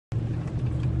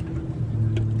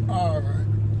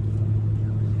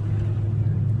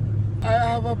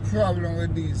have a problem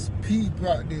with these people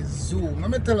at this zoo. Let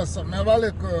me tell you something. I have a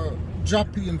little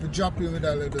drop in with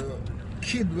a little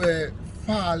kid where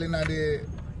fall in the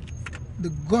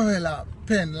gorilla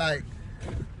pen. Like,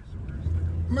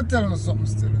 let me tell you something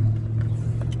still. You know.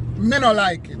 Me not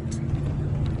like it.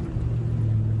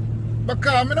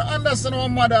 Because I don't understand how a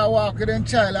mother walk with them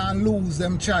child and lose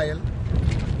them child.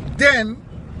 Then,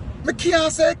 I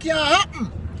can't say it can't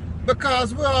happen.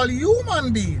 Because we're all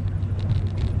human beings.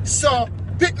 So,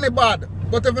 picnic bad.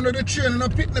 But if you know the train, no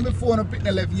picnic before, no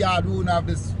picnic left yard, we won't have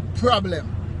this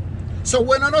problem. So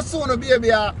when I not soon a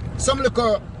baby, some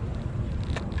little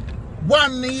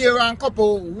 1 year and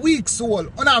couple weeks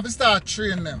old, we have to start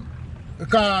training them.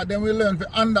 Because then we learn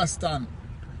to understand.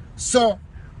 So,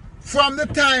 from the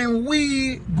time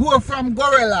we go from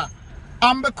gorilla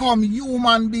and become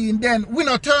human being, then we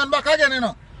not turn back again, you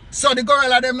know. So the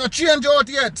gorilla them not change out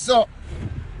yet. So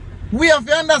we have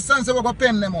to understand, so we're going to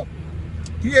pen them up.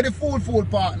 You hear the fool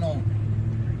part now.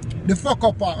 The fuck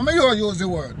up part. I'm going to use the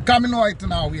word. Because I know it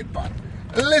now, wait part.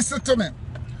 Listen to me.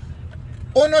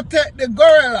 You not take the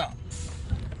gorilla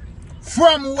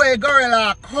from where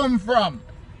gorilla come from.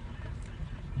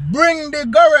 Bring the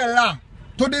gorilla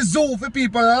to the zoo for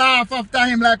people laugh after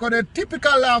him like the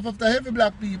typical laugh after heavy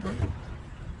black people.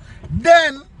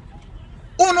 Then,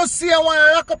 you see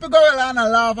one lock up a gorilla and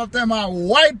laugh after him a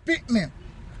white picnic.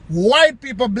 White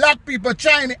people, black people,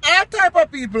 Chinese, all type of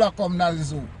people are come to the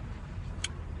zoo.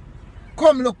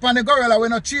 Come look for the gorilla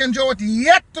when not change out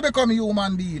yet to become a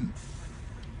human being.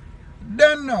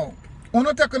 Then now, you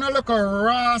not take a look at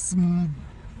Ross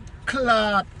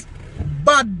clot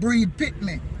bad breed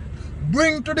picnic.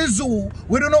 Bring to the zoo,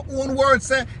 we don't know own words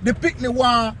say the picnic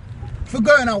want for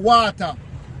go in the water.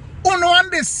 Uno on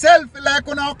this selfie like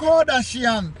Uno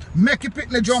Kardashian make a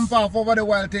picnic jump off over the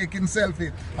while taking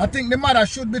selfie. I think the mother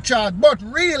should be charged. But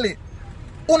really,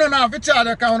 Uno not be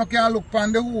charged because Uno can look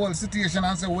upon the whole situation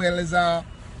and say, well, it's a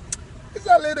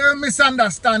little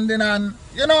misunderstanding and,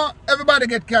 you know, everybody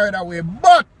get carried away.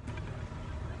 But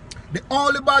the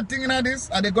only bad thing in this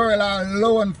are the gorilla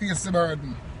alone face the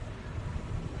burden.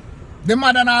 The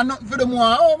mother not nothing for the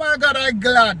more. Oh my God, I'm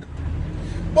glad.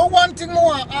 But one thing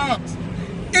more I ask.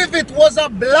 If it was a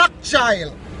black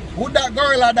child, would that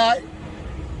gorilla die?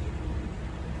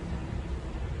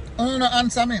 Oh, no,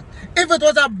 answer me. If it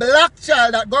was a black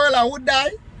child, that gorilla would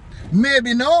die?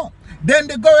 Maybe no. Then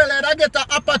the gorilla that get an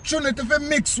opportunity to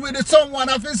mix with someone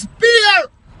of his peer.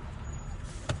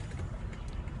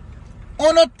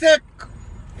 On a take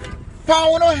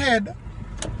pound on head,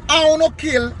 I want to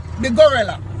kill the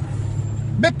gorilla.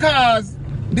 Because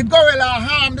the gorilla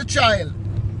harmed the child.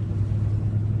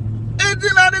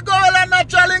 It's not the gorilla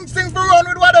natural instinct for run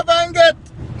with whatever and get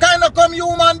kind of come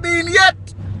human being yet.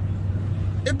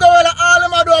 The gorilla all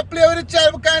them do play with the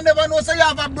child because you never know so you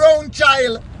have a brown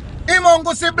child. Him won't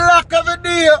go see black every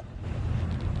day.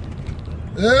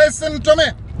 Listen to me.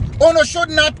 You should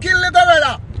not kill the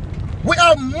gorilla. We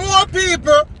have more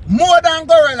people, more than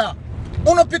gorilla.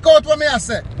 You pick out what I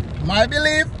say. My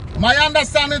belief, my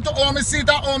understanding to how me see it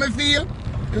and how me feel.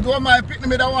 It was my picnic,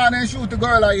 me don't want to shoot the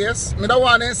gorilla, yes. Me don't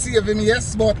want to save him,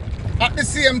 yes. But at the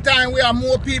same time, we have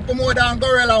more people, more than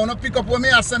gorilla. I want to pick up what me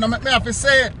I say and make me have to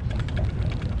say it.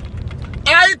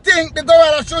 I think the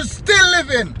gorilla should still live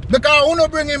in because you don't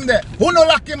bring him there. You don't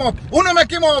lock him up. You don't make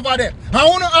him over there. And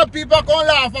you don't have people come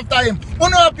laugh after him. You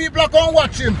don't have people come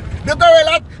watch him. The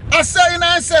gorilla, I say in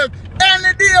himself,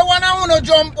 any day when I want to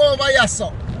jump over here,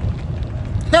 so.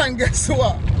 And guess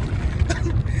what?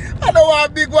 I don't want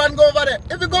a big one go over there.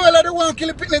 If the gorilla don't want to kill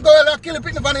the picnic, gorilla kill the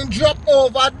picnic and then drop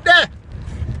over there.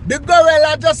 The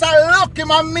gorilla just look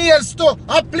him and maze too.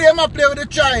 I play with the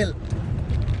child.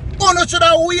 You should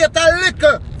have wait a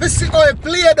little to see how he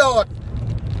played out.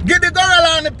 Give the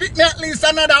gorilla and the picnic at least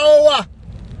another hour.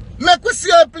 Make we see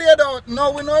how he played out.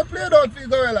 No, we know he played out for the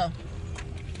gorilla.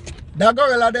 The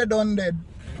gorilla they done dead.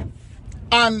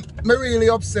 And me really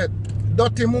upset.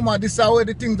 Dirty mama, this is how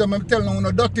the things that I'm telling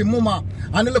you, dirty mama.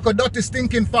 And look at dirty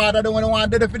stinking father, the one who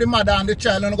want dead for the mother and the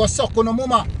child and go suck on the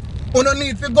mama. You don't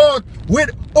need to go out with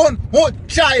own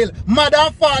child, mother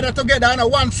and father together and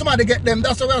want somebody get them.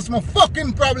 That's what's my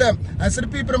fucking problem. And so the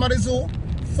people at the zoo,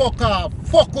 fuck off.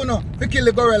 Fuck you know, to kill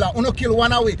the gorilla. You know kill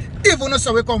one away. Even if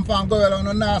we come from gorilla, you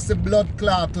know nasty blood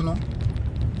clot, you know.